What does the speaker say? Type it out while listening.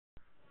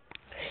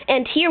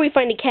And here we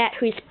find a cat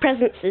whose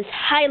presence is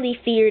highly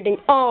feared in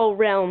all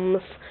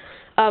realms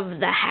of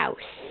the house.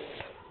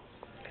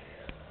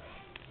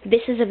 This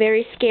is a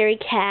very scary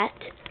cat,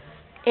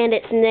 and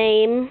its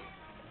name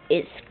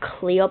is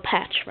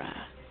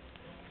Cleopatra.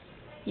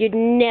 You'd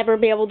never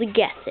be able to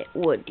guess it,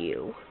 would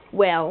you?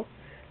 Well,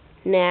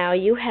 now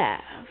you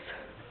have.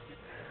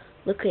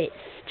 Look at it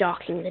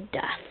stalking the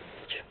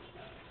dust.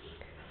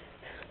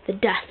 The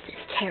dust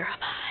is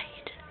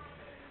terrified.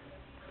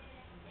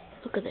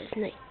 Look at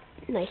those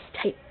nice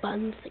tight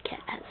buns the cat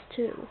has,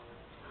 too.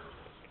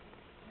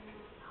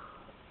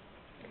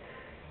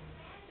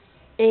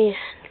 And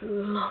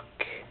look,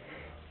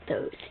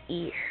 those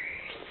ears.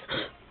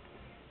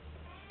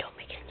 Don't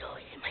make a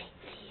noise, it might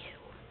see you.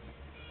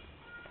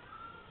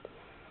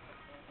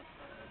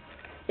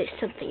 There's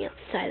something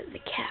outside that the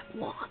cat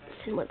wants,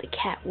 and what the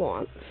cat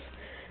wants,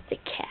 the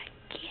cat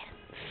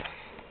gets.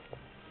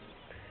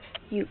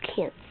 You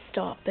can't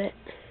stop it,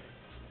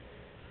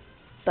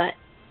 but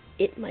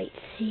it might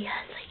see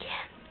us again.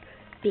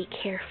 Be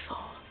careful.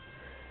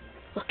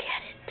 Look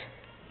at it.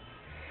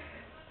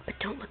 But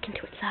don't look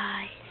into its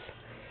eyes.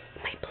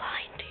 It might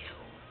blind you.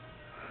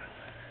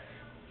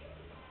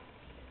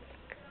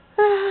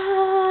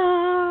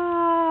 Ah!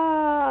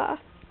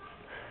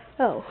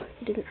 Oh,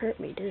 it didn't hurt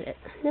me, did it?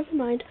 Never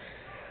mind.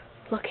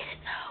 Look at it,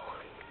 though.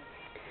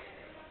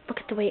 Look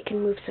at the way it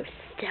can move so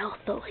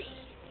stealthily.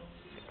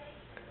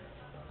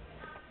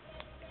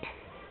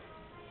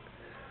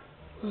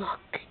 Look,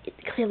 it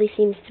clearly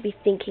seems to be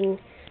thinking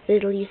that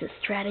it'll use a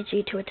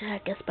strategy to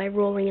attack us by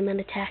rolling and then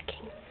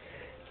attacking.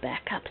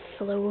 Back up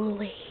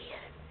slowly.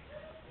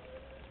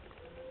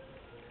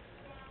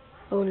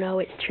 Oh no,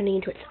 it's turning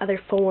into its other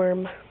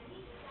form.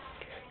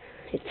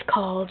 It's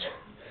called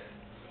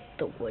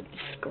the Wood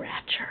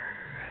Scratcher.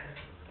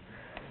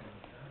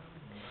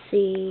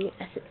 See,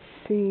 as it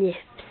sniffs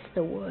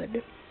the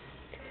wood,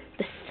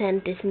 the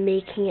scent is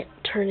making it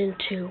turn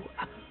into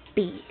a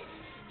beast.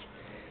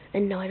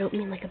 And no, I don't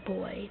mean like a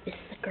boy. This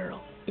is a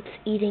girl. It's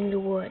eating the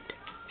wood.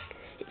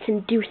 It's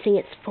inducing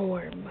its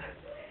form.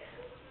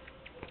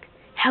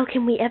 How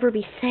can we ever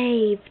be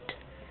saved?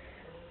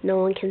 No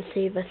one can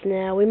save us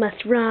now. We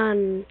must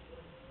run.